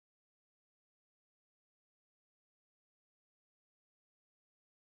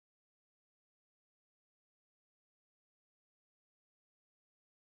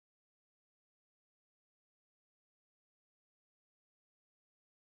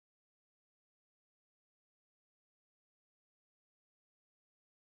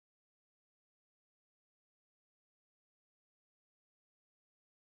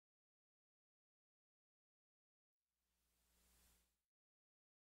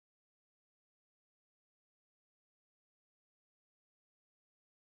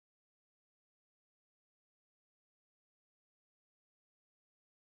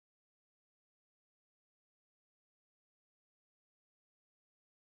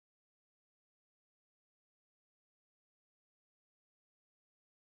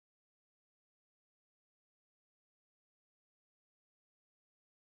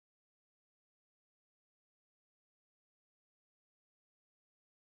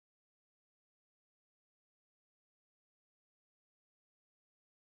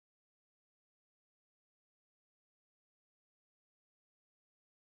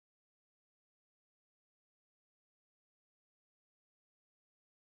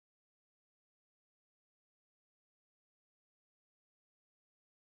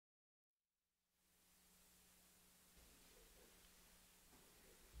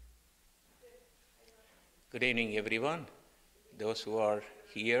Good evening, everyone. Those who are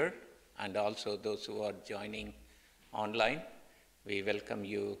here and also those who are joining online, we welcome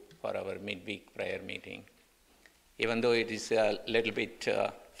you for our midweek prayer meeting. Even though it is a little bit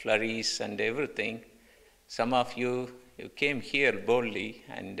flurries and everything, some of you came here boldly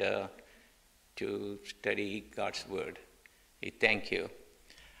and to study God's Word. We thank you.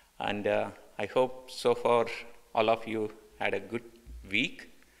 And I hope so far all of you had a good week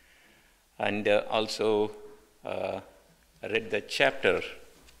and also read the chapter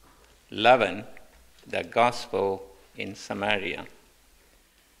 11, the Gospel in Samaria.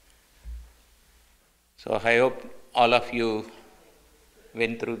 So I hope all of you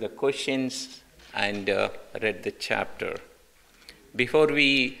went through the questions and read the chapter. Before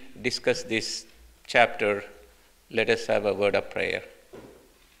we discuss this chapter, let us have a word of prayer.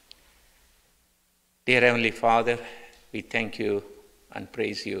 Dear Heavenly Father, we thank you and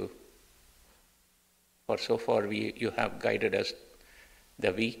praise you for so far you have guided us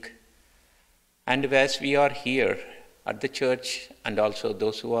the week. And as we are here at the church and also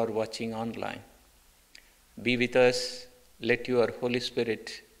those who are watching online, be with us. Let your Holy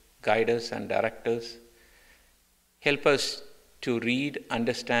Spirit guide us and direct us. Help us to read,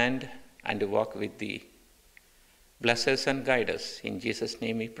 understand, and walk with thee. Bless us and guide us. In Jesus'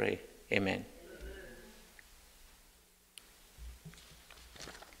 name we pray. Amen.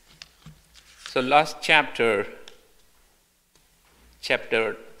 So last chapter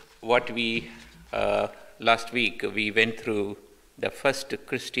what we, last week we went through the first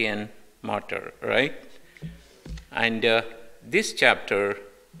Christian martyr, right? And this chapter,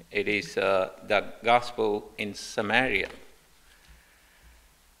 it is the Gospel in Samaria.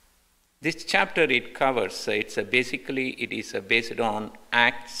 This chapter it covers, it is based on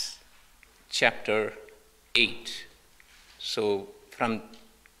Acts chapter 8. So from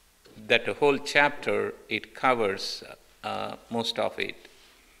that whole chapter, it covers most of it.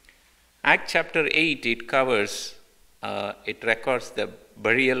 Act chapter 8, it covers, it records the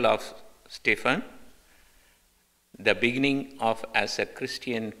burial of Stephen, the beginning of as a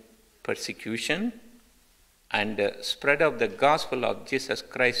Christian persecution, and spread of the gospel of Jesus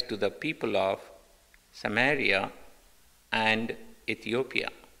Christ to the people of Samaria and Ethiopia.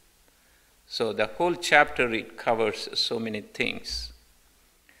 So the whole chapter, it covers so many things.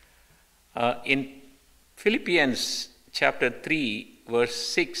 In Philippians chapter 3, verse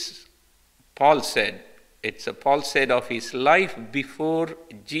 6, Paul said of his life before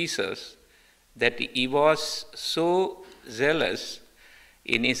Jesus that he was so zealous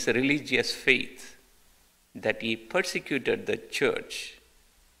in his religious faith that he persecuted the church.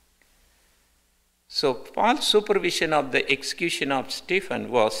 So Paul's supervision of the execution of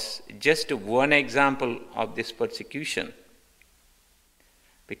Stephen was just one example of this persecution.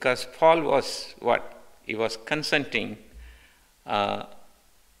 Because Paul was he was consenting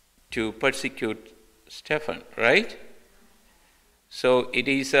to persecute Stephen, right? So it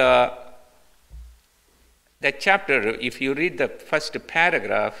is the chapter, if you read the first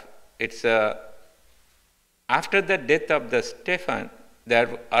paragraph, it's after the death of the Stephen,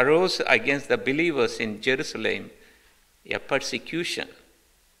 there arose against the believers in Jerusalem a persecution.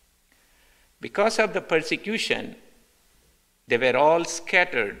 Because of the persecution, they were all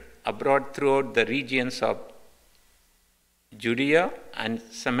scattered abroad throughout the regions of Judea and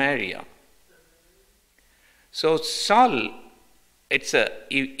Samaria. So Saul,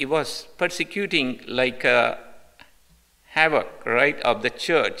 he was persecuting like a havoc, right, of the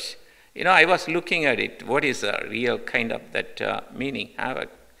church. You know, I was looking at it. What is the real kind of that meaning, havoc?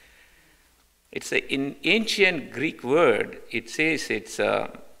 It's in ancient Greek word. It says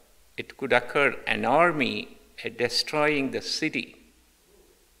it could occur an army destroying the city,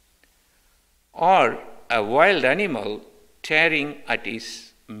 or a wild animal tearing at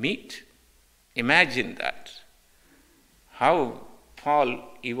his meat. Imagine that. How Paul,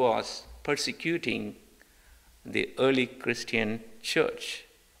 he was persecuting the early Christian church.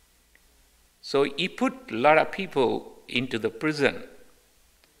 So he put a lot of people into the prison.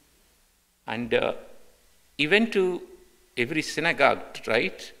 And he went to every synagogue,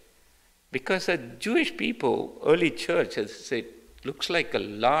 right? Because the Jewish people, early church, as I said, looks like a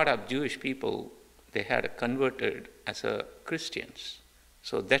lot of Jewish people, they had converted as Christians.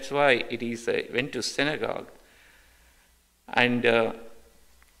 So that's why it is, went to synagogue. And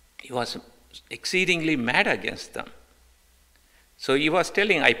he was exceedingly mad against them. So he was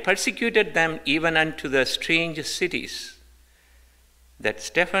telling, I persecuted them even unto the strange cities. That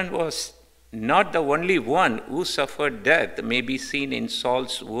Stephen was not the only one who suffered death, may be seen in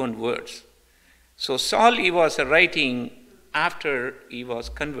Saul's own words. So Saul, he was writing after he was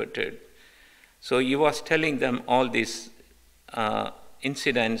converted. So he was telling them all these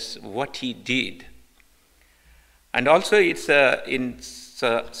incidents, what he did. And also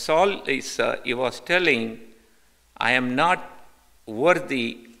Saul he was telling, I am not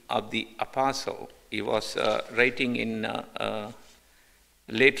worthy of the apostle. He was writing in,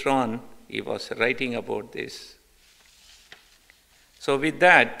 later on, he was writing about this. So with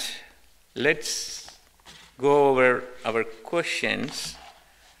that, let's go over our questions.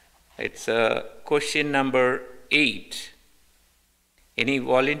 It's question number 8. Any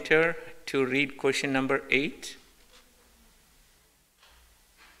volunteer to read question number 8?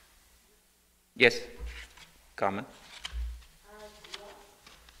 Yes, comment.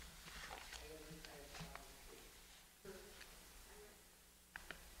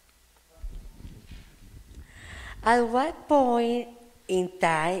 At what point in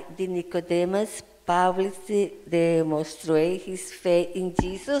time did Nicodemus publicly demonstrate his faith in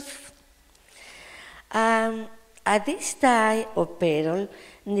Jesus? At this time of peril,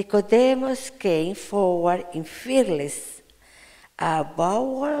 Nicodemus came forward in fearless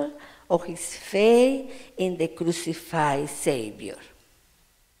avowal of his faith in the crucified Savior.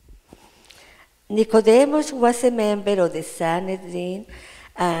 Nicodemus was a member of the Sanhedrin,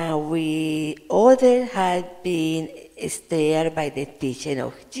 and we others had been stirred by the teaching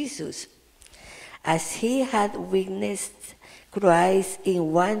of Jesus. As he had witnessed Christ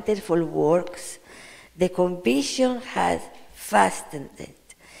in wonderful works, the conviction had fastened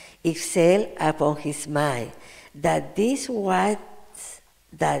itself upon his mind that this was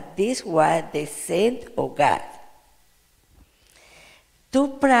the sent of God. Too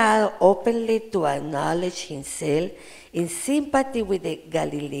proud openly to acknowledge himself in sympathy with the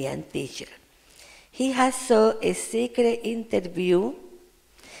Galilean teacher, he had sought a secret interview.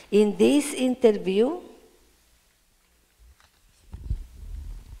 In this interview,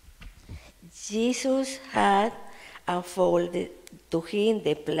 Jesus had unfolded to him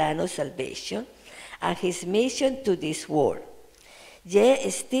the plan of salvation and his mission to this world. Yet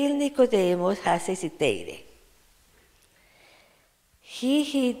still Nicodemus has hesitated. He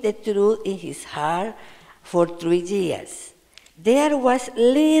hid the truth in his heart for 3 years. There was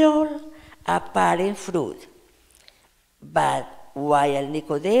little apparent fruit. But while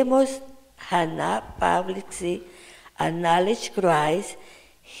Nicodemus had not publicly acknowledged Christ,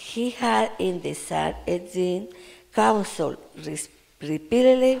 he had in the Sanhedrin council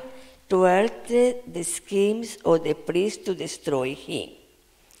repeatedly thwarted the schemes of the priests to destroy him.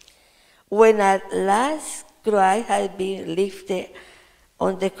 When at last Christ had been lifted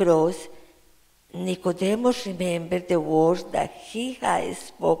on the cross, Nicodemus remembered the words that he had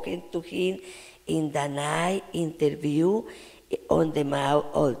spoken to him in the night interview on the Mount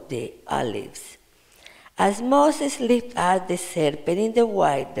of the Olives. As Moses lifted up the serpent in the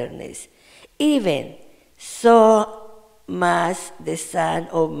wilderness, even so must the Son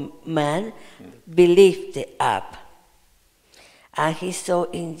of Man be lifted up. And he saw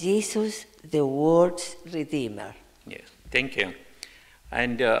in Jesus the world's Redeemer. Yes, thank you.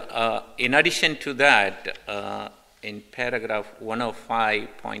 And in addition to that, in paragraph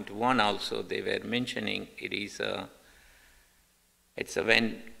 105.1 also they were mentioning it's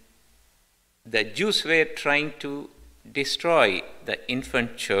when the Jews were trying to destroy the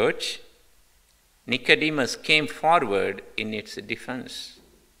infant church, Nicodemus came forward in its defense.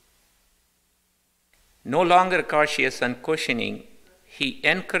 No longer cautious and questioning, he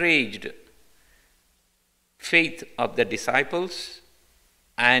encouraged faith of the disciples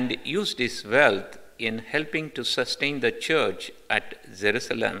and used his wealth in helping to sustain the church at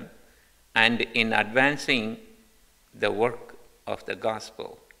Jerusalem and in advancing the work of the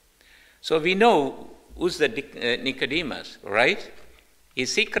gospel. So we know who's the Nicodemus, right? He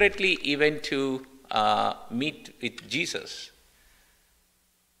secretly went to meet with Jesus.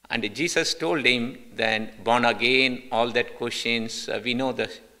 And Jesus told him, then born again, all that questions, we know the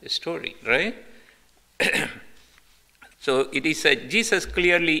story, right? So it is, Jesus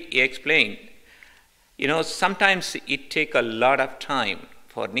clearly explained, sometimes it takes a lot of time.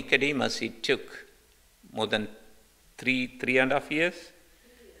 For Nicodemus, it took more than 3.5 years?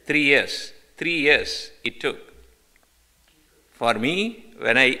 3 years. 3 years it took. For me,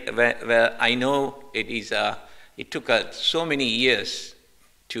 when I know it took so many years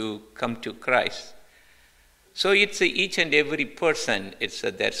to come to Christ. So it's each and every person, it's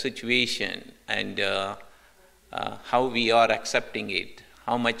their situation and how we are accepting it,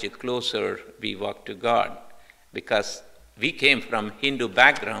 how much closer we walk to God. Because we came from Hindu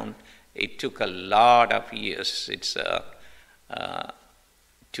background, it took a lot of years. It's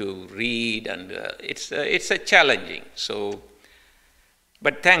to read and it's a challenging. So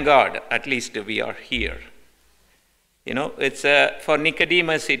But thank God, at least we are here. It's for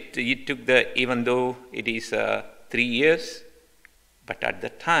Nicodemus, it took even though it is 3 years, but at the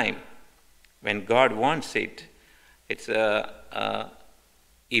time when God wants it, it's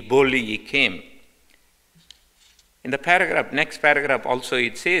he came. In the next paragraph also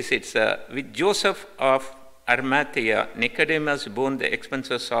it says it's with Joseph of Arimathea, Nicodemus borne the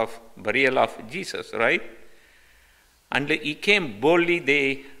expenses of burial of Jesus, right? And he came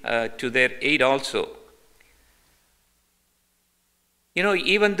boldly to their aid also.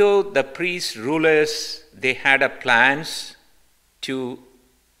 Even though the priests, rulers, they had plans to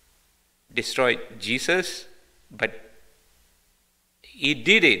destroy Jesus, but he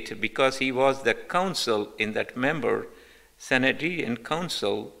did it because he was the council in that member, Sanhedrin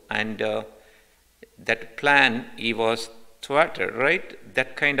council, and that plan he was thwarted, right?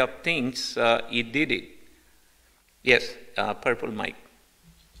 That kind of things, he did it. Yes, purple mic.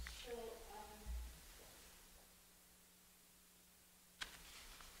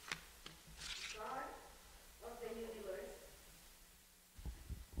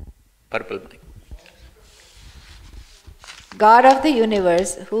 Purple mic. God of the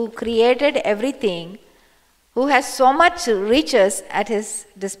universe, who created everything, who has so much riches at his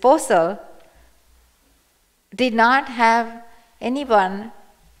disposal, did not have anyone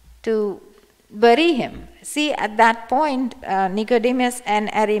to bury him. See, at that point, Nicodemus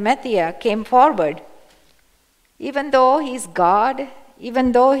and Arimathea came forward. Even though he's God,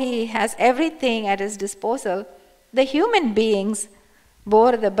 even though he has everything at his disposal, the human beings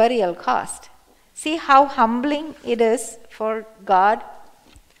bore the burial cost. See how humbling it is for God.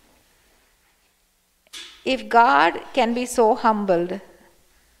 If God can be so humbled,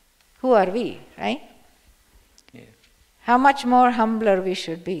 who are we, right? Yeah. How much more humbler we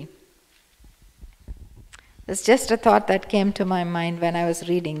should be. It's just a thought that came to my mind when I was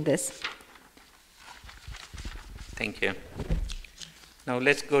reading this. Thank you. Now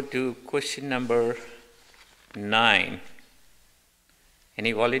let's go to question number 9.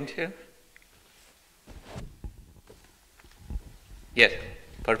 Any volunteer? Yes,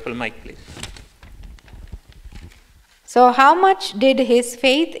 purple mic, please. So how much did his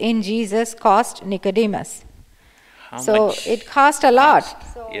faith in Jesus cost Nicodemus? How much it cost a lot.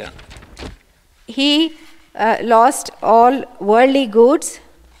 cost? Yeah. He lost all worldly goods,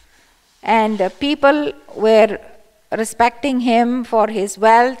 and people were respecting him for his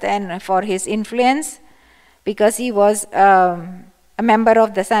wealth and for his influence because he was a member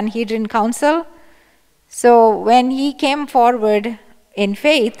of the Sanhedrin council. So when he came forward in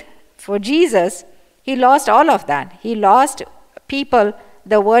faith for Jesus, he lost all of that. He lost people,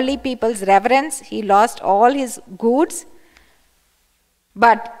 the worldly people's reverence. He lost all his goods,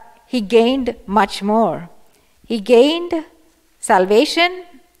 but he gained much more. He gained salvation,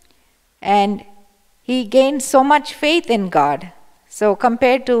 and he gained so much faith in God. So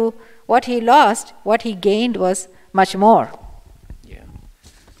compared to what he lost, what he gained was much more. Yeah.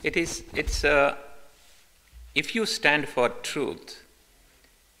 It's if you stand for truth,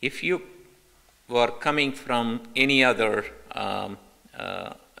 if you were coming from any other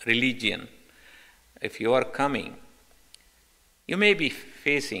religion, if you are coming, you may be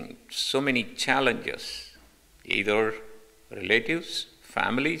facing so many challenges, either relatives,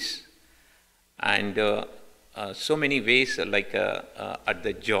 families, and so many ways, like at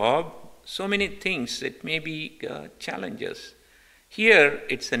the job, so many things. It may be challenges. Here,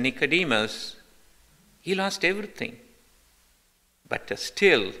 it's a Nicodemus. He lost everything, but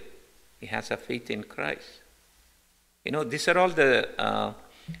still, he has a faith in Christ. These are all the,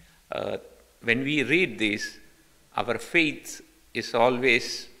 when we read this, our faith is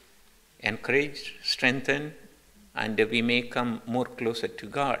always encouraged, strengthened, and we may come more closer to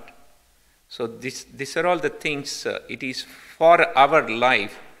God. So these are all the things, it is for our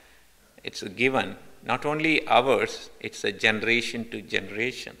life, it's given. Not only ours, it's a generation to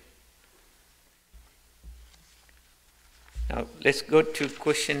generation. Now let's go to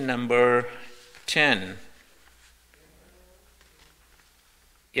question number 10.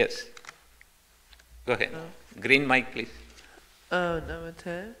 Yes. Go ahead. Green mic, please. Number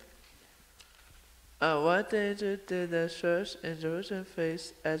 10. What danger did the church in Jerusalem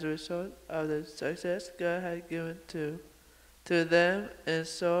face as a result of the success God had given to them in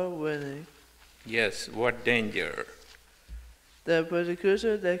soul winning? Yes, what danger? The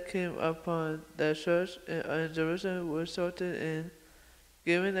persecution that came upon the church in Jerusalem resulted in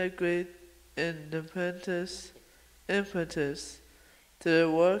giving a great impetus to the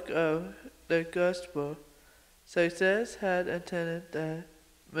work of the gospel. Success had attended the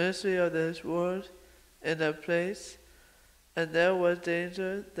ministry of this world in a place And there was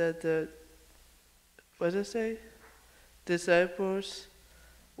danger that the, what does it say? Disciples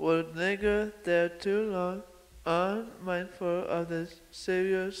would linger there too long, unmindful of the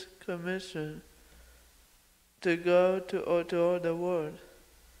Savior's commission to go to all the world.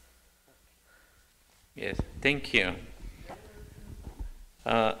 Yes, thank you.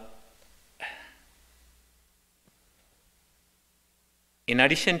 In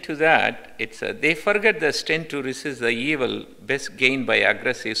addition to that, they forget the strength to resist the evil best gained by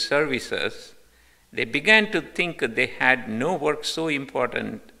aggressive services. They began to think they had no work so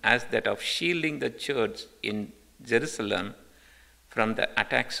important as that of shielding the church in Jerusalem from the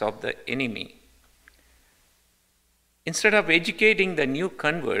attacks of the enemy. Instead of educating the new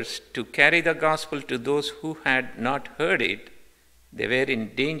converts to carry the gospel to those who had not heard it, they were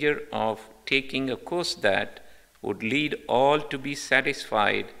in danger of taking a course that would lead all to be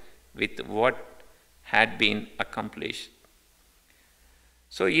satisfied with what had been accomplished.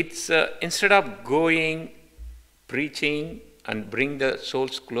 So it's instead of going, preaching, and bring the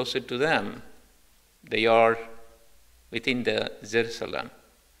souls closer to them, they are within the Jerusalem.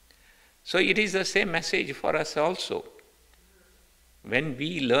 So it is the same message for us also. When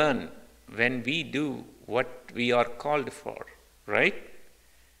we learn, when we do what we are called for, right?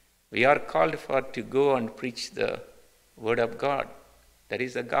 We are called for to go and preach the word of God. That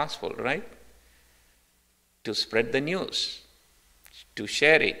is the gospel, right? To spread the news, to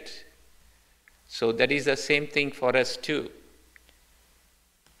share it. So that is the same thing for us too.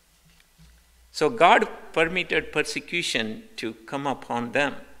 So God permitted persecution to come upon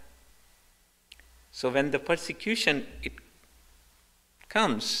them. So when the persecution it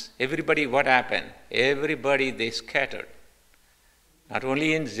comes, everybody, what happened? Everybody, they scattered. Not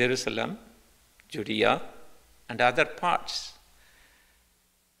only in Jerusalem, Judea, and other parts.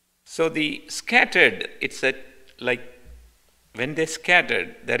 So the scattered, it's like when they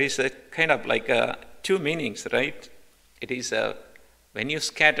scattered, there is a kind of like two meanings, right? It is when you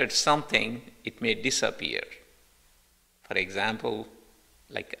scattered something, it may disappear. For example,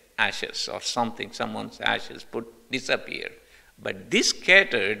 like ashes or something, someone's ashes disappear. But this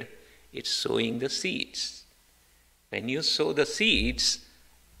scattered, it's sowing the seeds. When you sow the seeds,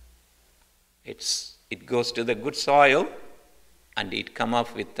 it goes to the good soil and it come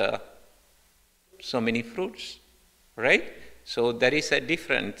up with so many fruits, right? So there is a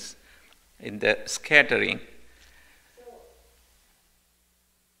difference in the scattering.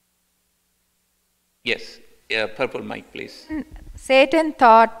 Yes, purple mic, please. Satan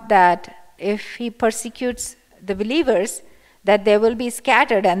thought that if he persecutes the believers, that they will be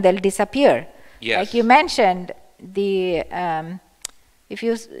scattered and they'll disappear. Yes. Like you mentioned, if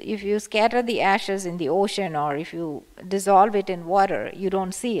you scatter the ashes in the ocean or if you dissolve it in water, you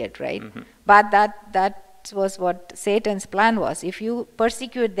don't see it, right? Mm-hmm. But that was what Satan's plan was. If you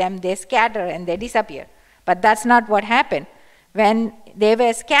persecute them, they scatter and they disappear. But that's not what happened. When they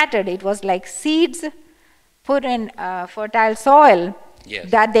were scattered, it was like seeds put in fertile soil, yes,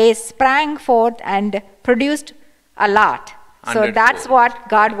 that they sprang forth and produced a lot. So that's what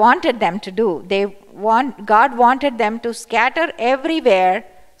God wanted them to do. God wanted them to scatter everywhere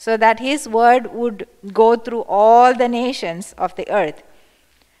so that His word would go through all the nations of the earth.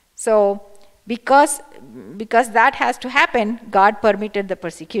 So because that has to happen, God permitted the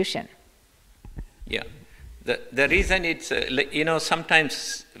persecution. Yeah. The reason it's,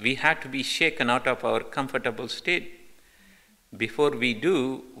 sometimes we have to be shaken out of our comfortable state before we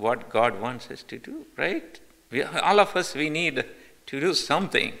do what God wants us to do, right? All of us, we need to do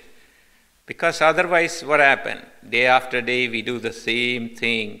something, because otherwise what happens? Day after day we do the same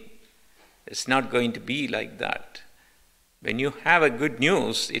thing. It's not going to be like that. When you have a good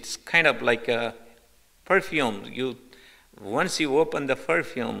news, it's kind of like a perfume. Once you open the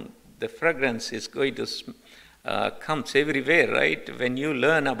perfume, the fragrance is going to comes everywhere, right? When you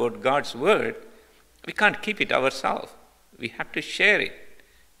learn about God's word, we can't keep it ourselves. We have to share it.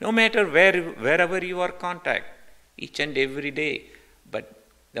 No matter wherever you are contact, each and every day. But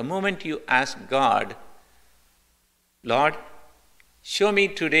the moment you ask God, Lord, show me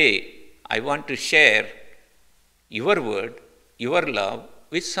today, I want to share your word, your love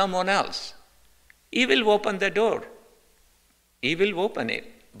with someone else. He will open the door. He will open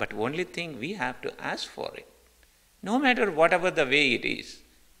it. But only thing, we have to ask for it. No matter whatever the way it is,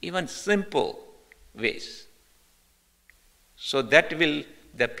 even simple ways. So that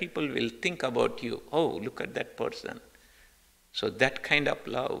the people will think about you. Oh, look at that person. So that kind of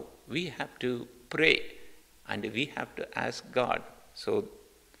love, we have to pray and we have to ask God. So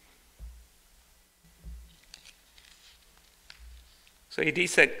it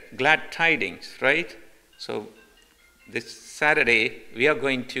is a glad tidings, right? So this Saturday we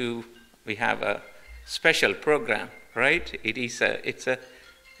have a special program, right? It's a,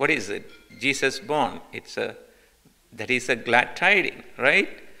 what is it? Jesus born. That is a glad tiding, right?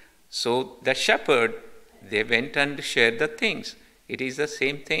 So the shepherd, they went and shared the things. It is the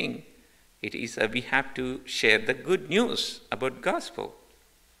same thing. We have to share the good news about gospel.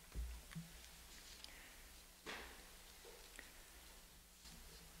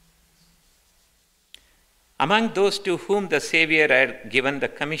 Among those to whom the Savior had given the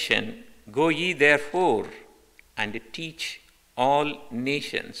commission, go ye therefore and teach all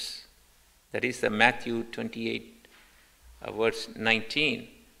nations. That is the Matthew 28, verse 19,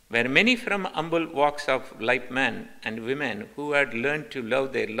 where many from humble walks of life, men and women who had learned to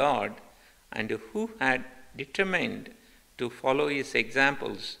love their Lord and who had determined to follow his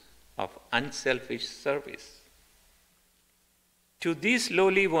examples of unselfish service. To these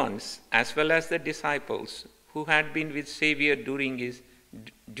lowly ones, as well as the disciples who had been with Savior during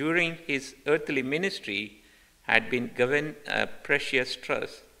his earthly ministry, had been given a precious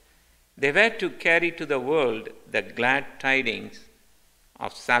trust. They were to carry to the world the glad tidings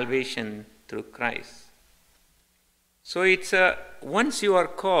of salvation through Christ. So once you are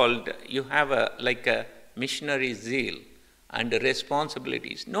called, you have a missionary zeal and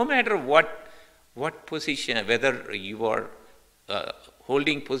responsibilities. No matter what position, whether you are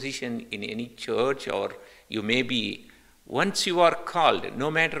holding position in any church or you may be, once you are called, no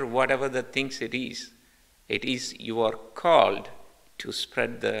matter whatever the things it is you are called to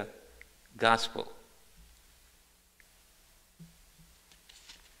spread the gospel.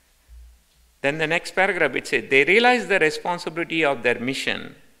 Then the next paragraph, it says, they realized the responsibility of their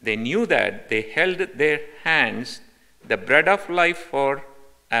mission. They knew that they held their hands the bread of life for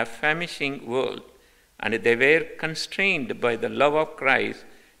a famishing world, and they were constrained by the love of Christ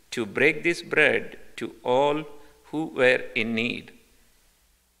to break this bread to all who were in need.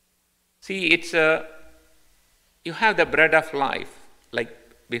 See, you have the bread of life. Like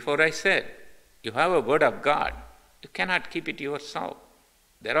before I said, you have a word of God. You cannot keep it yourself.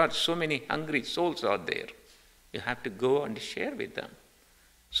 There are so many hungry souls out there. You have to go and share with them.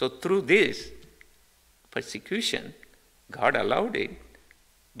 So through this persecution, God allowed it,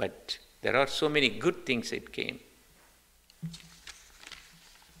 but there are so many good things it came.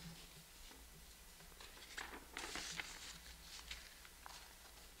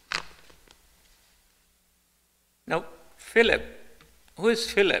 Now, Philip. Who is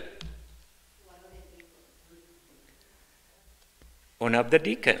Philip? One of the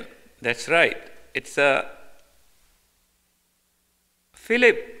deacon. That's right.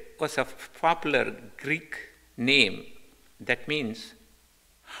 Philip was a popular Greek name that means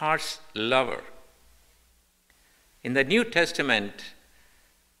horse lover. In the New Testament,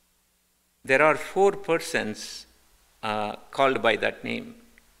 there are 4 persons called by that name.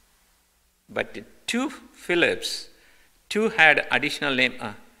 But 2 Philips, 2 had additional name,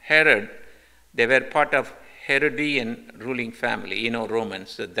 Herod. They were part of Herodian ruling family, Romans,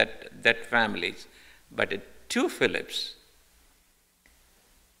 so that families. But 2 Philips.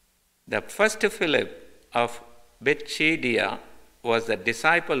 The first Philip of Bethsaida was the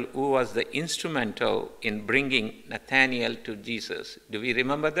disciple who was the instrumental in bringing Nathanael to Jesus. Do we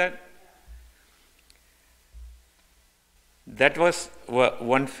remember that? That was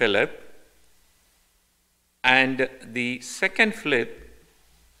one Philip. And the second Philip,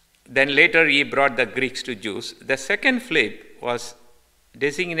 then later he brought the Greeks to Jews. The second Philip was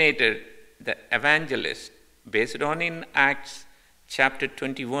designated the evangelist based on in Acts chapter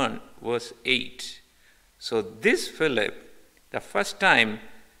 21, verse 8. So this Philip, the first time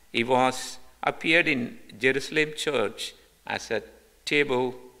he appeared in Jerusalem church as a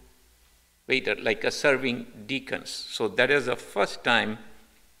table waiter, like a serving deacons. So that is the first time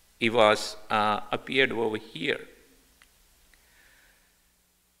he appeared over here.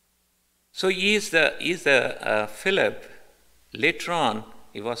 So he is the Philip. Later on,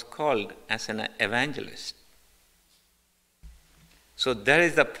 he was called as an evangelist. So that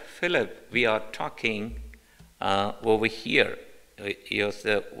is the Philip we are talking over here. He was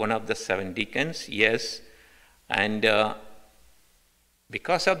one of the 7 deacons, yes. And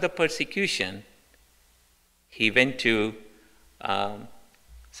because of the persecution, he went to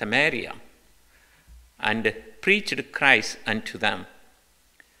Samaria and preached Christ unto them.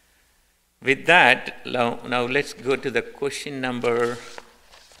 With that, now let's go to the question number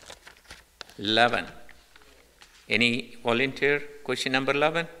 11. Any volunteer? Question number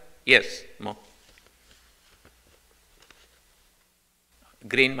 11? Yes, Mo.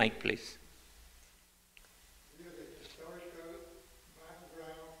 Green mic, please. Do you have the historical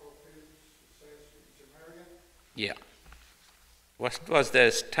background for Philip's success in Samaria? Yeah. What was the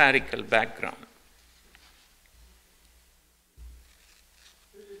historical background?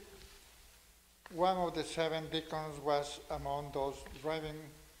 One of the 7 deacons was among those driving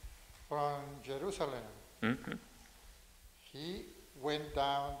from Jerusalem. Mhm. He went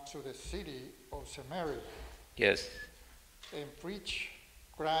down to the city of Samaria Yes. and preached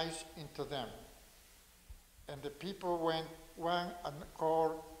Christ into them. And the people went one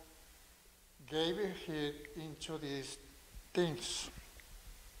accord, gave heed into these things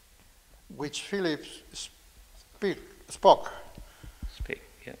which Philip spoke, Speak.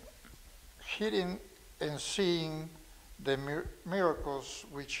 Yeah. hearing and seeing the miracles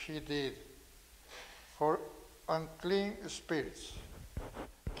which he did. For unclean spirits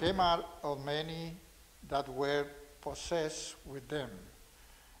came out of many that were possessed with them,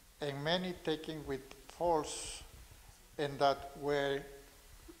 and many taken with force, and that were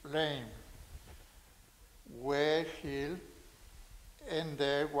lame were healed, and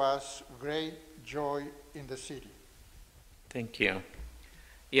there was great joy in the city. Thank you.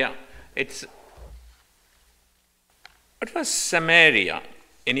 Yeah, what was Samaria?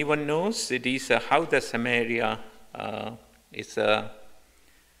 Anyone knows? It is how the Samaria is.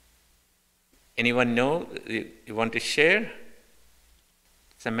 Anyone know? You want to share?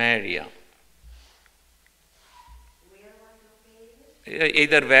 Samaria.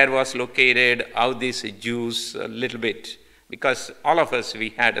 Either where was located, how these Jews, a little bit, because all of us, we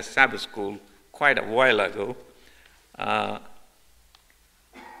had a Sabbath school quite a while ago.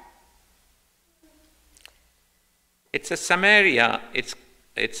 It's a Samaria,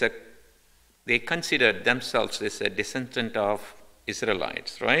 they considered themselves as a descendant of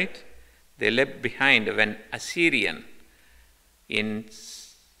Israelites, right? They left behind when Assyrian in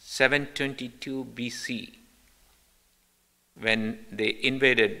 722 BC, when they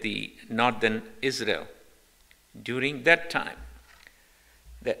invaded the northern Israel. During that time,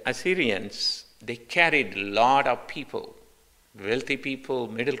 the Assyrians, they carried a lot of people, wealthy people,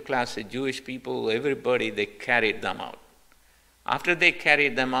 middle class, Jewish people, everybody, they carried them out. After they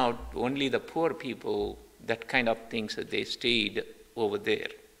carried them out, only the poor people, that kind of things, they stayed over there.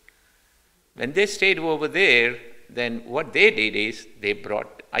 When they stayed over there, then what they did is they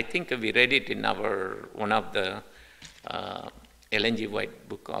brought, I think we read it in one of the Ellen G. White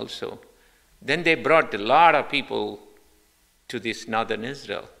book also. Then they brought a lot of people to this northern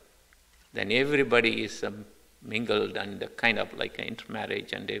Israel. Then everybody is mingled and kind of like an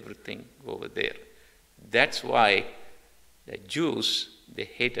intermarriage and everything over there. That's why the Jews, they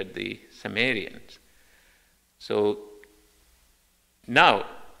hated the Samaritans. So now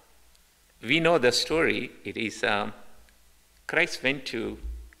we know the story. It is Christ went to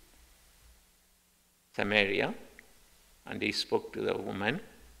Samaria and he spoke to the woman,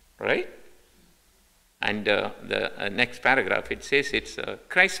 right? And the next paragraph, it says it's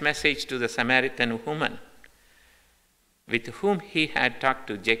Christ's message to the Samaritan woman, with whom he had talked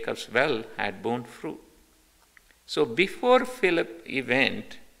to Jacob's well, had borne fruit. So before Philip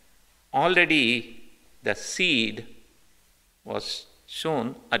went, already the seed was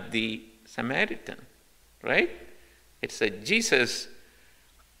shown at the Samaritan, right? It's Jesus,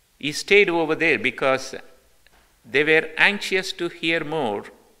 he stayed over there because they were anxious to hear more.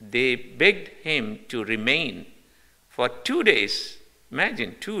 They begged him to remain for 2 days.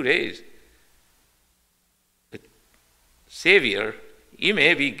 Imagine 2 days. The Savior, he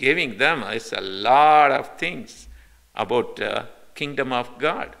may be giving them us a lot of things about the kingdom of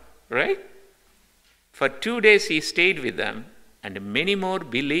God, right? For 2 days he stayed with them, and many more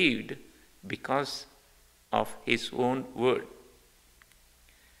believed because of his own word.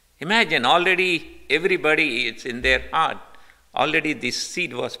 Imagine, already everybody, it's in their heart. Already this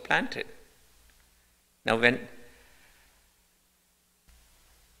seed was planted. Now when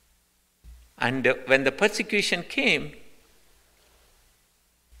the persecution came,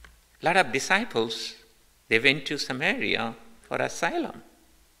 a lot of disciples, they went to Samaria for asylum.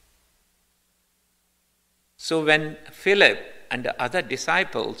 So when Philip and the other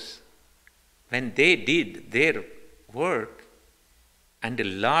disciples, when they did their work, and a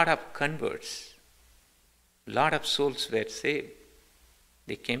lot of converts, a lot of souls were saved.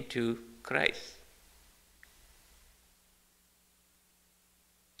 They came to Christ.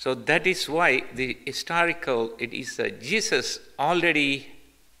 So that is why the historical, it is Jesus already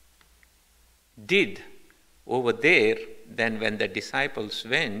did over there. Then when the disciples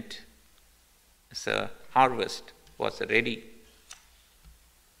went, the harvest was ready.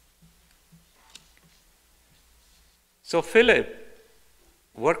 So Philip,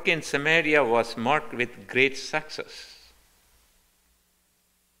 work in Samaria was marked with great success.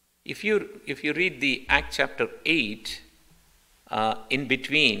 If you read the Acts chapter 8, in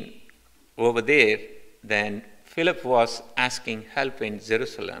between over there, then Philip was asking help in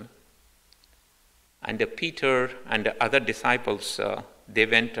Jerusalem. And Peter and the other disciples, they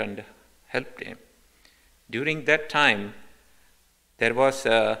went and helped him. During that time, there was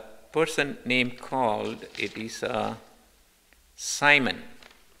a person named called, it is Simon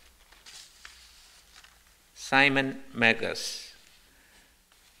Magus.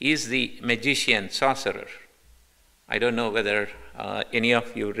 He is the magician, sorcerer. I don't know whether any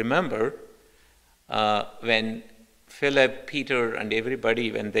of you remember when Philip, Peter, and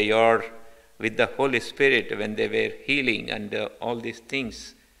everybody, when they are with the Holy Spirit, when they were healing and all these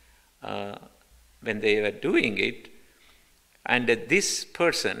things, when they were doing it, and this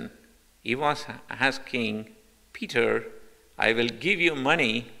person, he was asking Peter, I will give you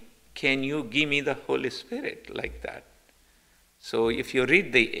money, can you give me the Holy Spirit, like that. So if you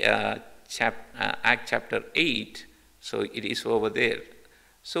read the Act chapter 8, so it is over there.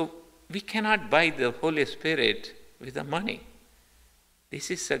 So we cannot buy the Holy Spirit with the money.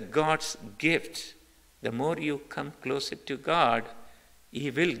 This is a God's gift. The more you come closer to God, He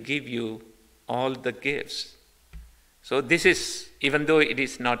will give you all the gifts. So this is, even though it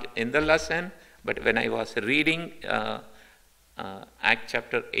is not in the lesson, but when I was reading Act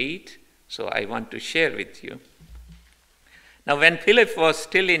chapter 8, so I want to share with you. Now when Philip was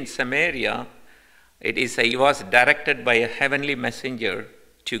still in Samaria, he was directed by a heavenly messenger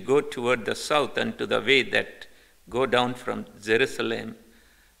to go toward the south and to the way that go down from Jerusalem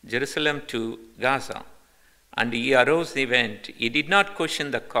to Gaza. And he arose and went. He did not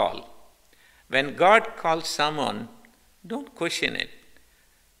question the call. When God calls someone, don't question it.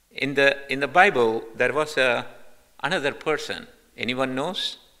 In the Bible, there was another person. Anyone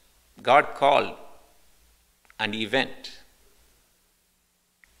knows? God called and he went.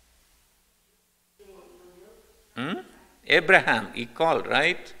 Abraham, he called,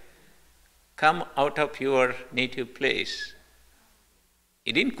 right? Come out of your native place.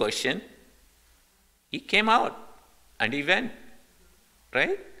 He didn't question. He came out and he went,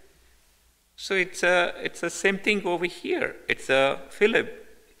 right? So it's the same thing over here. It's Philip.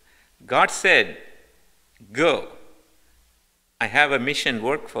 God said, go. I have a mission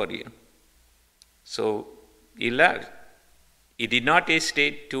work for you. So he left. He did not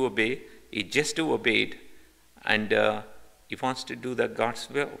hesitate to obey. He just obeyed. And he wants to do the God's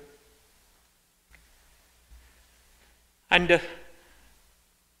will. And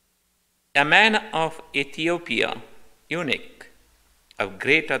a man of Ethiopia, eunuch, of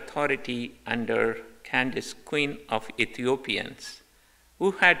great authority under Candace, queen of Ethiopians,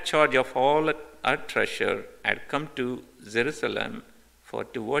 who had charge of all her treasure, had come to Jerusalem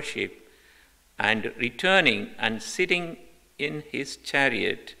to worship, and returning and sitting in his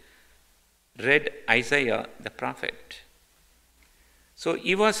chariot, read Isaiah the prophet. So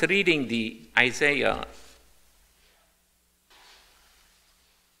he was reading the Isaiah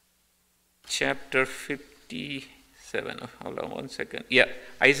chapter 57. Hold on one second. Yeah,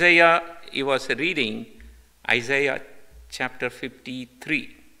 Isaiah, he was reading Isaiah chapter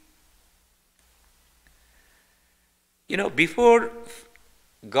 53. You know, before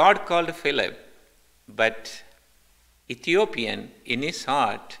God called Philip, but Ethiopian in his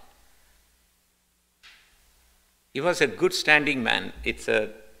heart, he was a good standing man.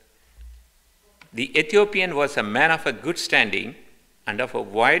 The Ethiopian was a man of a good standing and of a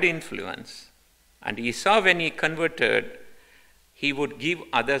wide influence. And he saw when he converted, he would give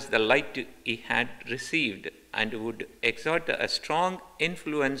others the light he had received and would exert a strong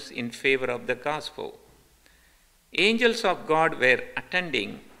influence in favor of the gospel. Angels of God were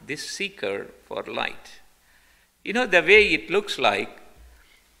attending this seeker for light. You know, the way it looks like,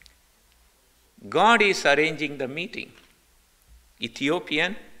 God is arranging the meeting.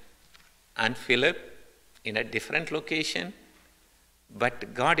 Ethiopian and Philip in a different location,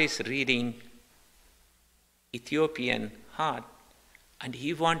 but God is reading Ethiopian heart, and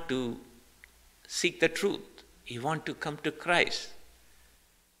he want to seek the truth. He want to come to Christ,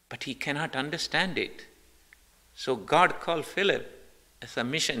 but he cannot understand it. So God called Philip as a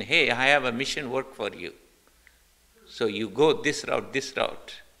mission. Hey, I have a mission work for you. So you go this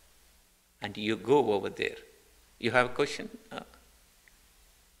route. And you go over there. You have a question?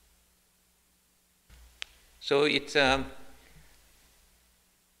 So it's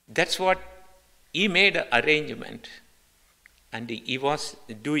that's what he made an arrangement, and he was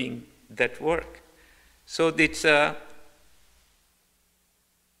doing that work. So it's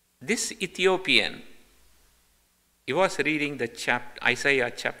this Ethiopian, he was reading the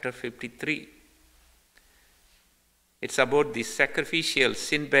Isaiah chapter 53. It's about the sacrificial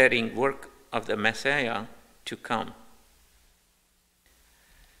sin-bearing work of the Messiah to come.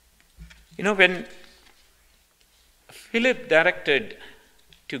 When Philip directed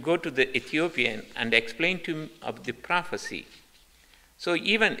to go to the Ethiopian and explain to him of the prophecy, so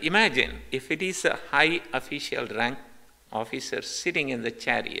even imagine if it is a high official rank officer sitting in the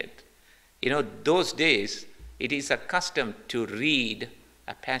chariot. Those days it is a custom to read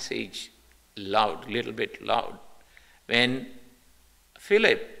a passage loud, little bit loud. When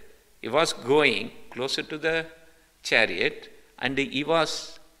Philip, he was going closer to the chariot and he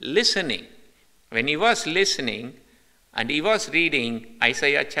was listening. When he was listening and he was reading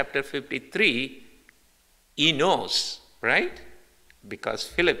Isaiah chapter 53, he knows, right? Because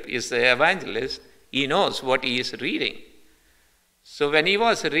Philip is the evangelist, he knows what he is reading. So when he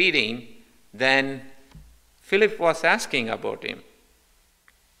was reading, then Philip was asking about him.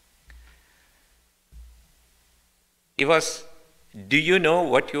 He was, do you know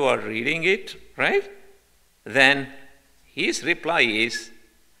what you are reading it, right? Then his reply is,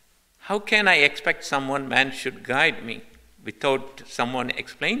 how can I expect man should guide me without someone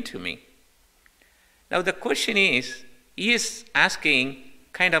explain to me? Now the question is, he is asking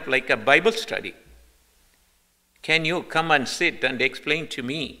kind of like a Bible study. Can you come and sit and explain to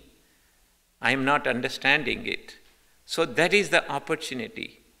me? I am not understanding it. So that is the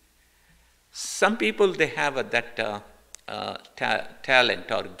opportunity. Some people, they have that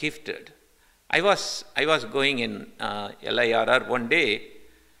talent or gifted. I was going in LIRR one day.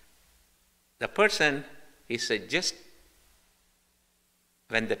 The person, he said, just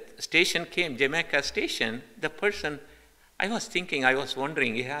when the station came, Jamaica station, the person, I was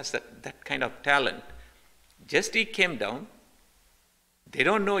wondering, he has that kind of talent. Just he came down, they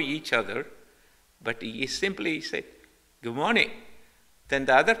don't know each other, but he simply said, good morning. Then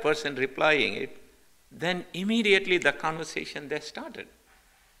the other person replying it, then immediately the conversation they started.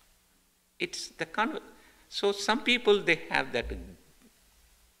 So some people, they have that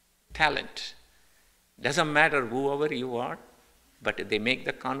talent. Doesn't matter whoever you are, but they make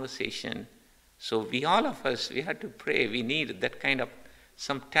the conversation. So all of us, we have to pray. We need that kind of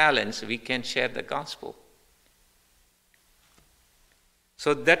some talents. We can share the gospel.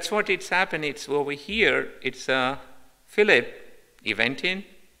 So that's what it's happened. It's over here. It's Philip. He went in,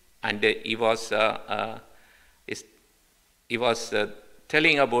 and he was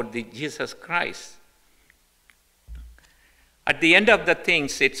telling about the Jesus Christ. At the end of the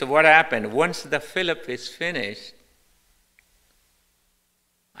things, it's what happened. Once the Philip is finished,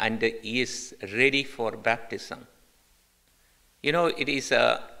 and he is ready for baptism. It is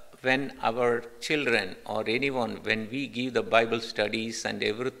when our children or anyone, when we give the Bible studies and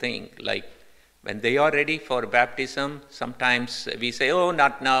everything, like when they are ready for baptism, sometimes we say, oh,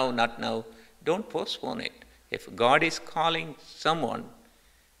 not now, not now. Don't postpone it. If God is calling someone,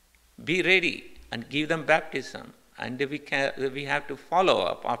 be ready and give them baptism. And we have to follow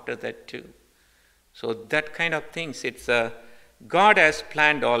up after that too. So that kind of things, it's God has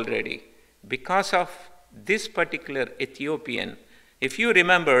planned already. Because of this particular Ethiopian, if you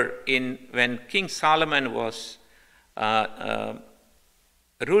remember when King Solomon was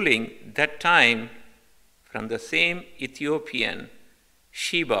ruling, that time from the same Ethiopian,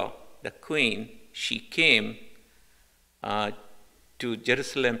 Sheba, the queen, she came to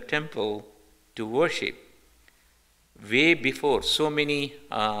Jerusalem temple to worship. Way before, so many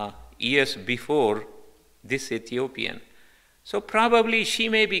years before this Ethiopian. So probably she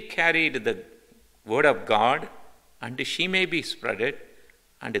may be carried the word of God, and she may be spread it,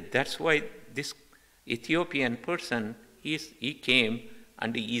 and that's why this Ethiopian person, he came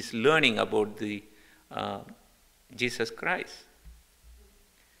and he is learning about the Jesus Christ.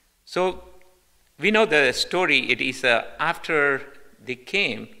 So we know the story. It is after they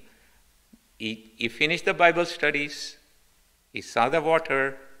came, he finished the Bible studies, he saw the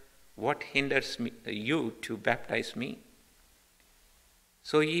water. What hinders you to baptize me?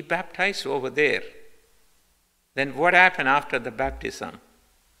 So he baptized over there. Then what happened after the baptism?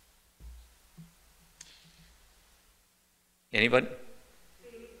 Anyone?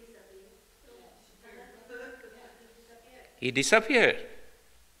 He disappeared.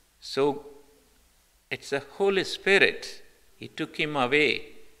 So it's the Holy Spirit. He took him away.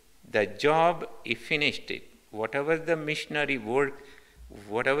 The job, he finished it. Whatever the missionary work,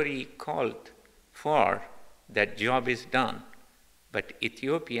 whatever he called for, that job is done. But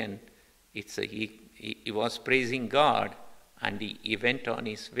Ethiopian, he was praising God, and he went on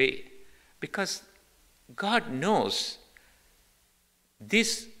his way. Because God knows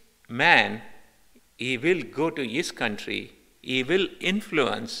this man, he will go to his country, he will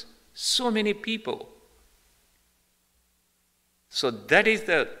influence so many people. So that is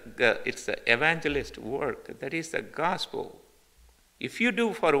it's the evangelist work, that is the gospel. If you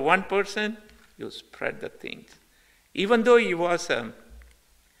do for one person, you spread the things. Even though he was a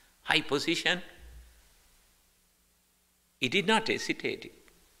high position, he did not hesitate.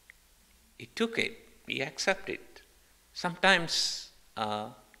 He took it. He accepted it. Sometimes,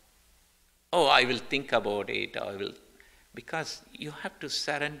 I will think about it. Because you have to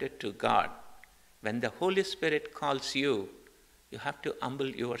surrender to God. When the Holy Spirit calls you, you have to humble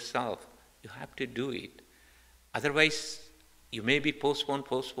yourself. You have to do it. Otherwise, you may be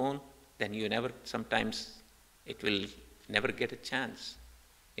postpone, then you never, sometimes it will never get a chance.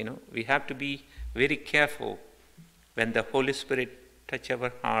 We have to be very careful when the Holy Spirit touch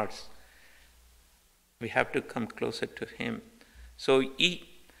our hearts. We have to come closer to Him. So he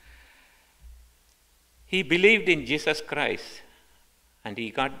believed in Jesus Christ and he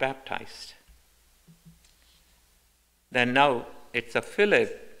got baptized. Then now it's a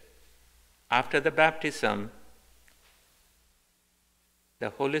Philip. After the baptism, the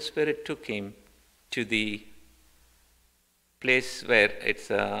Holy Spirit took him to the place where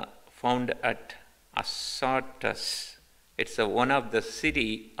it's found at Azotus. It's one of the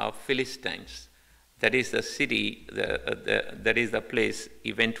city of Philistines. That is the city, that is the place.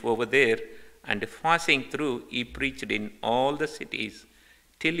 He went over there, and passing through, he preached in all the cities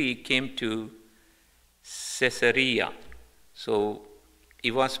till he came to Caesarea. So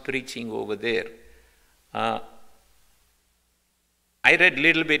he was preaching over there. I read a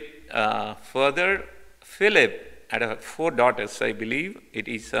little bit further. Philip had 4 daughters, I believe. It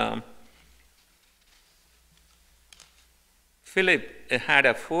is Philip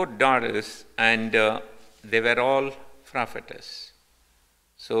had 4 daughters, and they were all prophetess.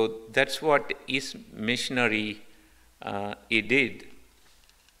 So that's what his missionary he did.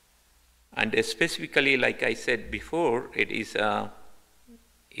 And specifically, like I said before, it is the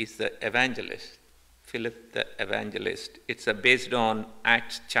evangelist, Philip the evangelist. It's based on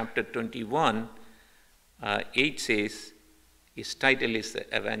Acts chapter 21. 8 says his title is the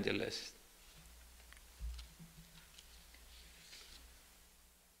evangelist.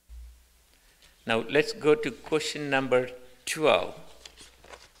 Now let's go to question number 12.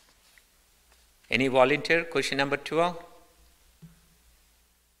 Any volunteer? Question number 12.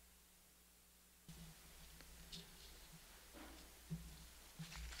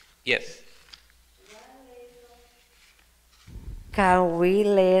 Yes. Can we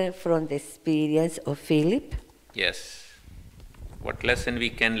learn from the experience of Philip? Yes. What lesson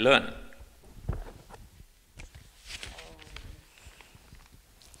we can learn?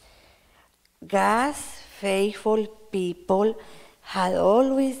 God's faithful people had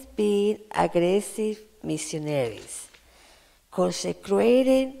always been aggressive missionaries,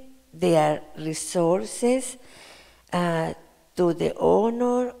 consecrating their resources to the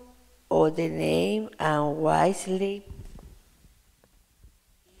honor of the name and wisely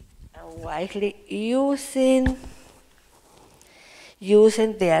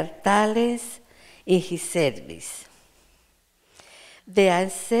using their talents in His service. The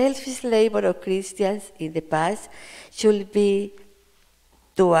unselfish labor of Christians in the past should be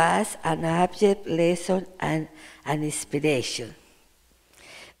to us an object lesson and an inspiration.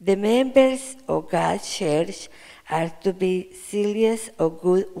 The members of God's church are to be zealous of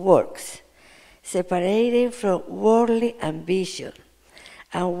good works, separated from worldly ambition,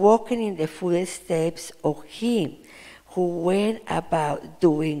 and walking in the footsteps of Him who went about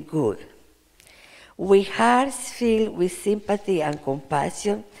doing good. With hearts filled with sympathy and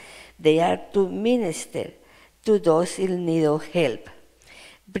compassion, they are to minister to those in need of help,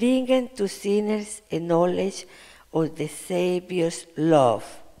 bringing to sinners a knowledge of the Savior's love.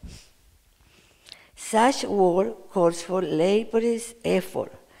 Such work calls for laborious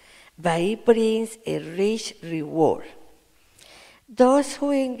effort, but it brings a rich reward. Those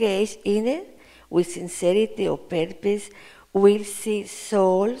who engage in it with sincerity of purpose will see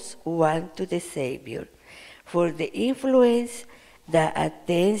souls won to the Savior, for the influence that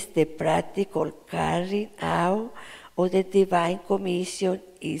attends the practical carrying out of the divine commission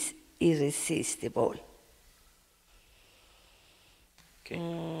is irresistible.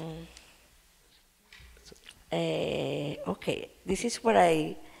 Okay, this is what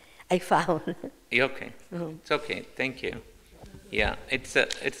I found. Okay, it's okay. Thank you. Yeah, it's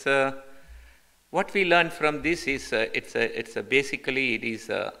what we learn from this is basically it is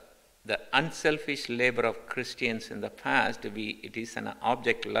the unselfish labor of Christians in the past. It is an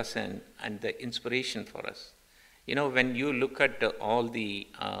object lesson and the inspiration for us. When you look at all the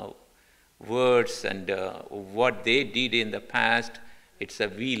words and what they did in the past,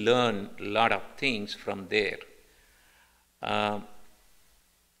 we learn a lot of things from there.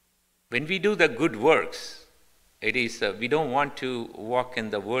 When we do the good works, it is, we don't want to walk in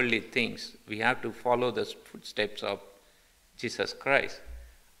the worldly things. We have to follow the footsteps of Jesus Christ.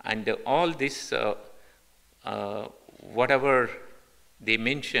 And all this, whatever they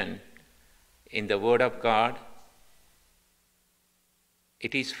mention in the Word of God,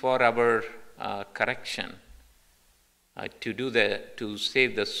 it is for our correction, to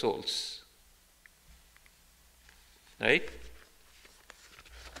save the souls. Right?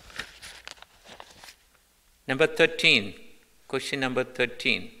 Number 13, question number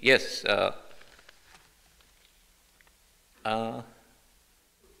 13. Yes.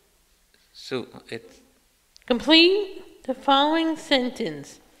 So it's Complete the following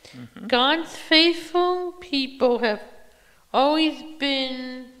sentence. God's faithful people have always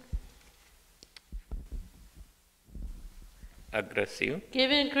been aggressive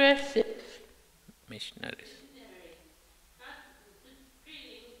given aggressive missionaries.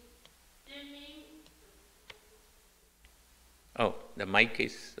 Oh, the mic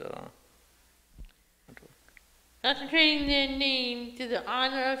is. Concentrating their name to the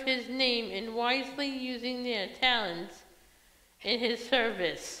honor of his name and wisely using their talents in his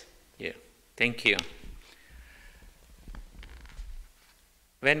service. Yeah, thank you.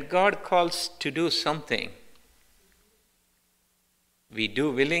 When God calls to do something, we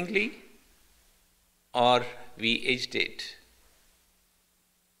do willingly or we hesitate.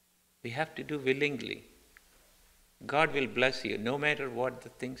 We have to do willingly. God will bless you no matter what the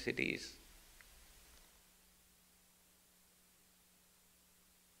things it is.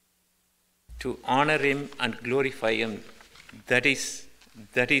 To honor Him and glorify Him, that is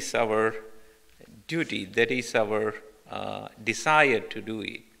our duty, that is our desire to do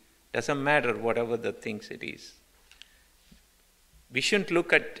it. Doesn't matter whatever the things it is. We shouldn't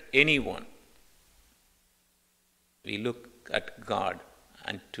look at anyone. We look at God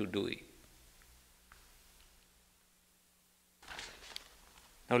and to do it.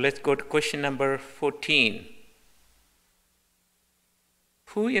 Now let's go to question number 14.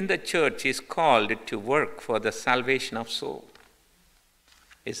 Who in the church is called to work for the salvation of soul?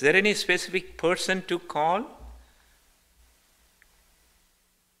 Is there any specific person to call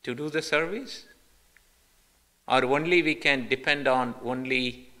to do the service? Or only we can depend on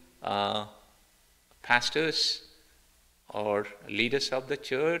only pastors or leaders of the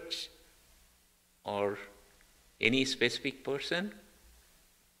church or any specific person?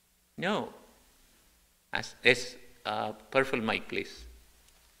 No. Yes, purple mic, please.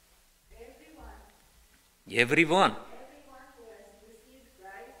 Everyone.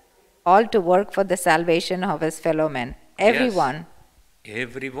 All to work for the salvation of his fellow men. Everyone. Yes,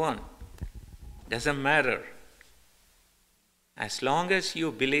 everyone. Doesn't matter. As long as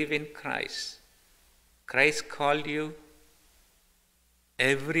you believe in Christ, Christ called you,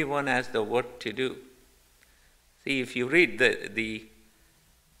 everyone has the work to do. See, if you read the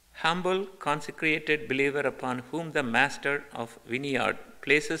humble, consecrated believer upon whom the master of vineyard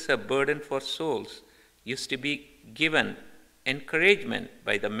places a burden for souls used to be given encouragement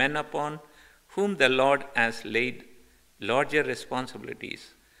by the men upon whom the Lord has laid larger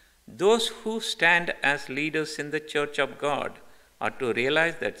responsibilities. Those who stand as leaders in the church of God are to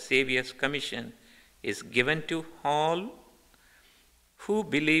realize that Savior's commission is given to all who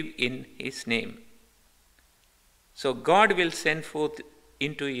believe in His name. So God will send forth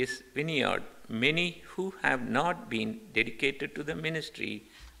into His vineyard many who have not been dedicated to the ministry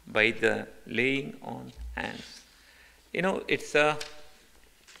by the laying on hands. You know,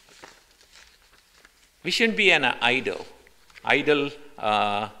 we shouldn't be an idol, idlers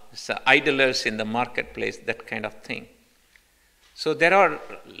in the marketplace, that kind of thing. So there are a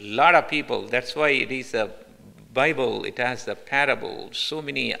lot of people, that's why it is a Bible, it has a parable, so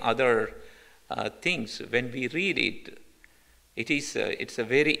many other things. When we read it, it's a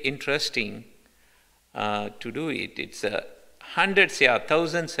very interesting to do it. It's hundreds,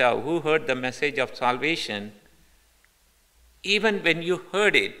 thousands who heard the message of salvation. Even when you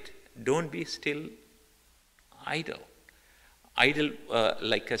heard it, don't be still idle. Idle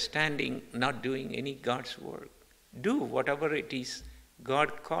like a standing, not doing any God's work. Do whatever it is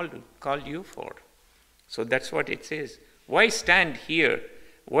God called you for. So that's what it says. Why stand here?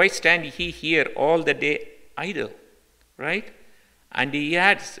 Why stand ye here all the day idle? Right? And he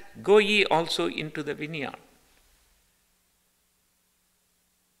adds, go ye also into the vineyard.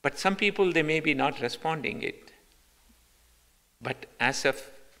 But some people, they may be not responding it. But as a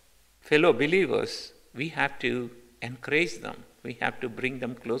fellow believers, we have to encourage them. We have to bring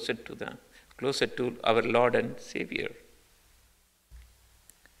them closer to our Lord and Savior.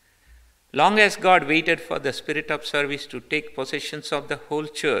 Long as God waited for the spirit of service to take possession of the whole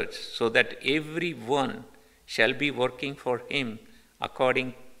church so that everyone shall be working for him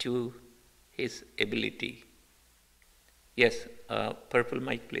according to his ability. Yes, purple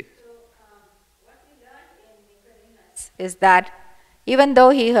mic, please. What we learned in Nicodemus is that even though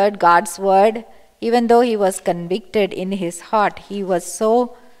he heard God's word, even though he was convicted in his heart, he was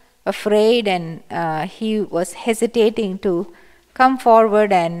so afraid and he was hesitating to come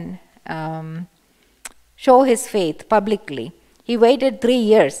forward and show his faith publicly. He waited 3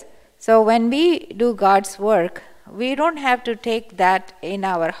 years. So when we do God's work, we don't have to take that in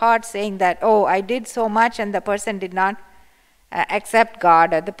our heart saying that, oh, I did so much and the person did not accept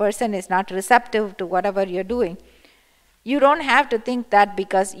God, or the person is not receptive to whatever you're doing. You don't have to think that,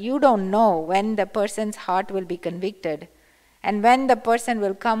 because you don't know when the person's heart will be convicted and when the person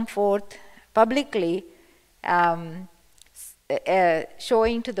will come forth publicly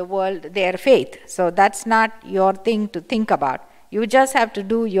showing to the world their faith. So that's not your thing to think about. You just have to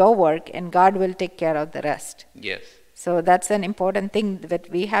do your work and God will take care of the rest. Yes. So that's an important thing that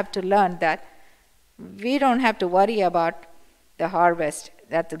we have to learn, that we don't have to worry about the harvest.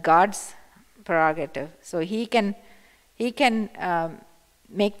 That's God's prerogative. So He can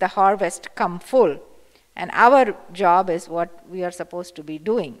make the harvest come full. And our job is what we are supposed to be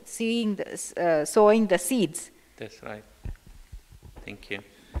doing, sowing the seeds. That's right. Thank you.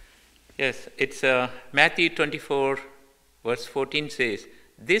 Yes, it's Matthew 24, verse 14 says,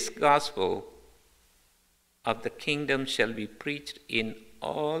 "This gospel of the kingdom shall be preached in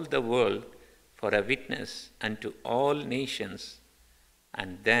all the world for a witness unto all nations,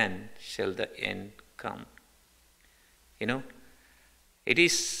 and then shall the end come." You know,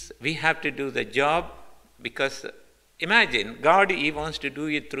 we have to do the job, because imagine, God, He wants to do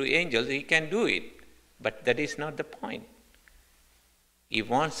it through angels, He can do it, but that is not the point. He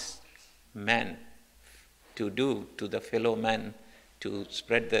wants man to do to the fellow man, to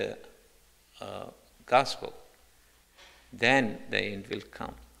spread the gospel. Then the end will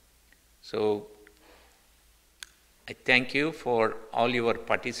come. So I thank you for all your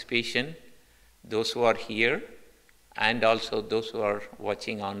participation, those who are here and also those who are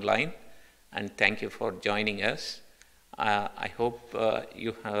watching online, and thank you for joining us. I hope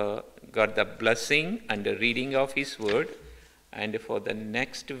you have got the blessing and the reading of His Word, and for the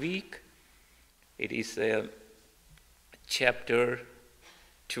next week it is chapter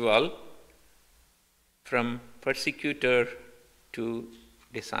 12, from persecutor to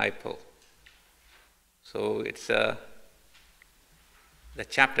disciple. So it's the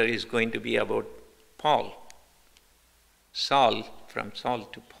chapter is going to be about Paul. Saul, from Saul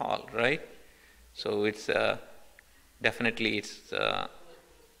to Paul, right? So it's definitely it's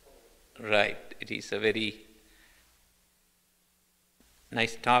right. It is a very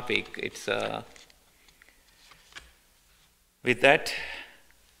nice topic. It's with that,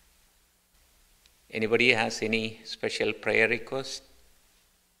 anybody has any special prayer request?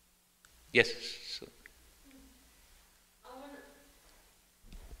 Yes. So.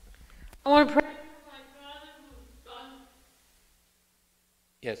 I want to pray for my brother who's gone.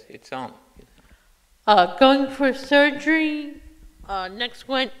 Yes, it's on. Going for surgery next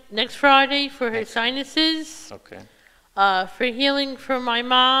Friday for her sinuses. Okay. For healing for my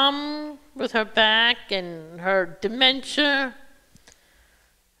mom with her back and her dementia.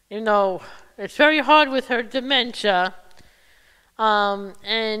 You know, it's very hard with her dementia.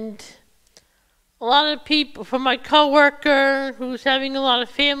 And a lot of people, for my coworker who's having a lot of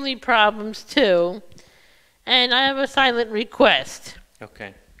family problems too. And I have a silent request.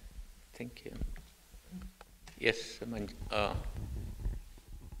 Okay. Thank you. Yes,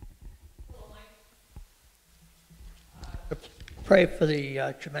 Pray for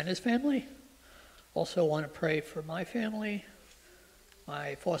the Tremendous family. Also want to pray for my family,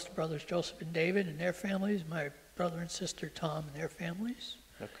 my foster brothers Joseph and David and their families, my brother and sister Tom and their families.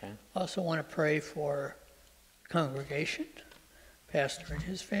 Okay. Also want to pray for congregation, pastor and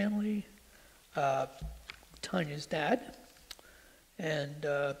his family, Tanya's dad, and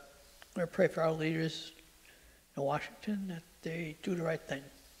I'm going to pray for our leaders in Washington that they do the right thing.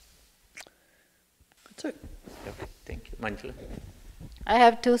 That's it. Okay. Thank you. Manjula? I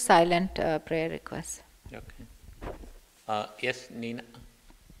have 2 silent prayer requests. Okay. Yes, Nina?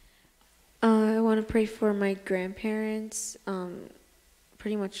 I want to pray for my grandparents,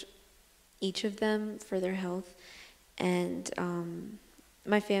 pretty much each of them, for their health, and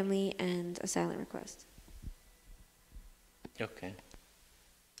my family, and a silent request. Okay.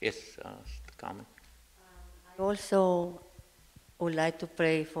 Yes, comment. I also would like to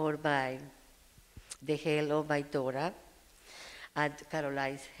pray for the health of my daughter and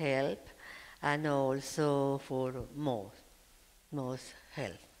Caroline's health, and also for most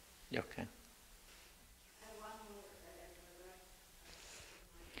health. Okay. I want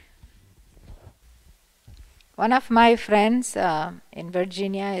One of my friends in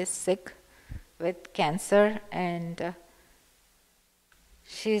Virginia is sick with cancer, and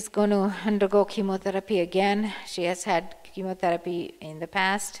she's going to undergo chemotherapy again. She has had chemotherapy in the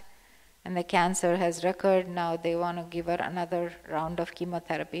past, and the cancer has recurred. Now they want to give her another round of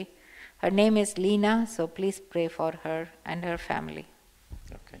chemotherapy. Her name is Lena, so please pray for her and her family.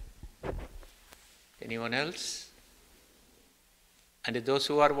 Okay. Anyone else? And those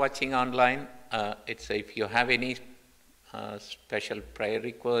who are watching online, if you have any special prayer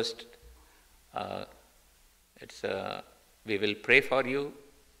request, we will pray for you.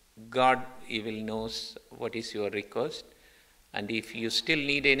 God, He will knows what is your request. And if you still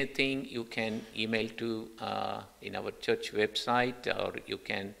need anything, you can email to in our church website, or you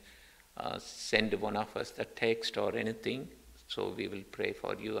can send one of us the text or anything. So we will pray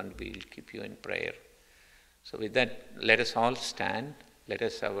for you and we will keep you in prayer. So with that, let us all stand. Let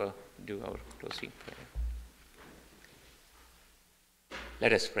us do our closing prayer.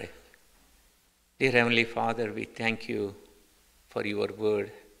 Let us pray. Dear Heavenly Father, we thank you for your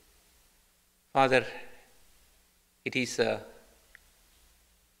word. Father, it is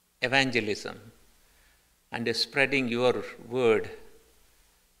evangelism and spreading your word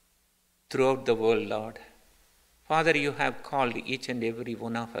throughout the world, Lord. Father, you have called each and every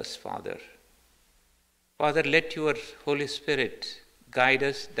one of us, Father. Father, let your Holy Spirit guide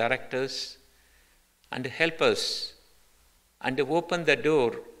us, direct us, and help us, and open the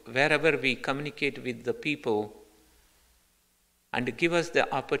door wherever we communicate with the people, and give us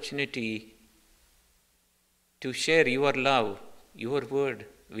the opportunity to share your love, your word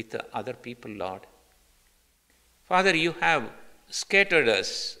with the other people, Lord. Father, you have scattered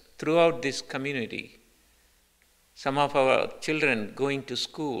us throughout this community. Some of our children going to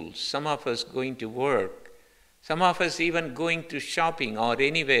school, some of us going to work, some of us even going to shopping or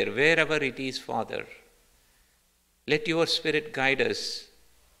anywhere, wherever it is, Father. Let your Spirit guide us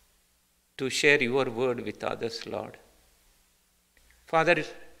to share your word with others, Lord. Father,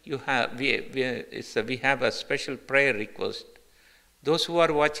 we have a special prayer request. Those who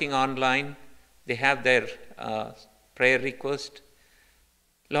are watching online, they have their prayer request.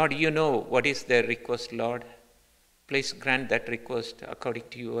 Lord, you know what is their request, Lord. Please grant that request according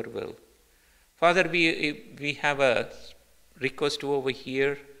to your will. Father, we have a request over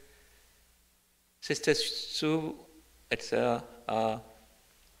here. Sister Sue,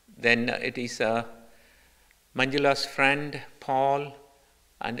 then it is Manjula's friend Paul,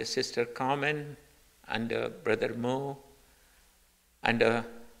 and Sister Carmen, and Brother Mo, and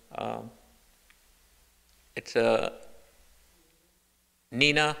it's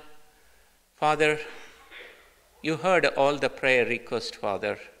Nina. Father, you heard all the prayer requests,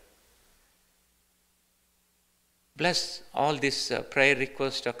 Father. Bless all these prayer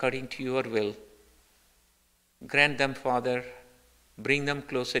requests according to your will. Grant them, Father. Bring them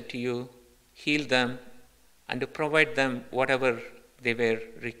closer to you. Heal them and provide them whatever they were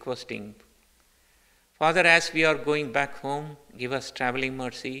requesting. Father, as we are going back home, give us traveling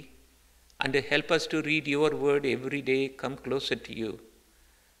mercy and help us to read your word every day, come closer to you.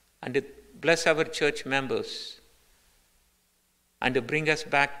 And bless our church members and bring us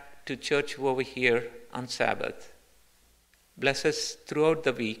back to church over here on Sabbath. Bless us throughout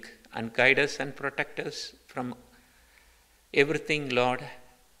the week and guide us and protect us from everything, Lord.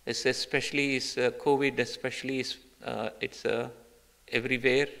 Especially is COVID, especially is it's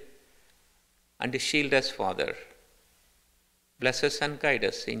everywhere. And shield us, Father. Bless us and guide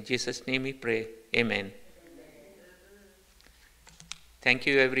us. In Jesus' name we pray. Amen. Thank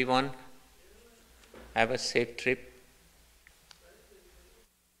you, everyone. Have a safe trip.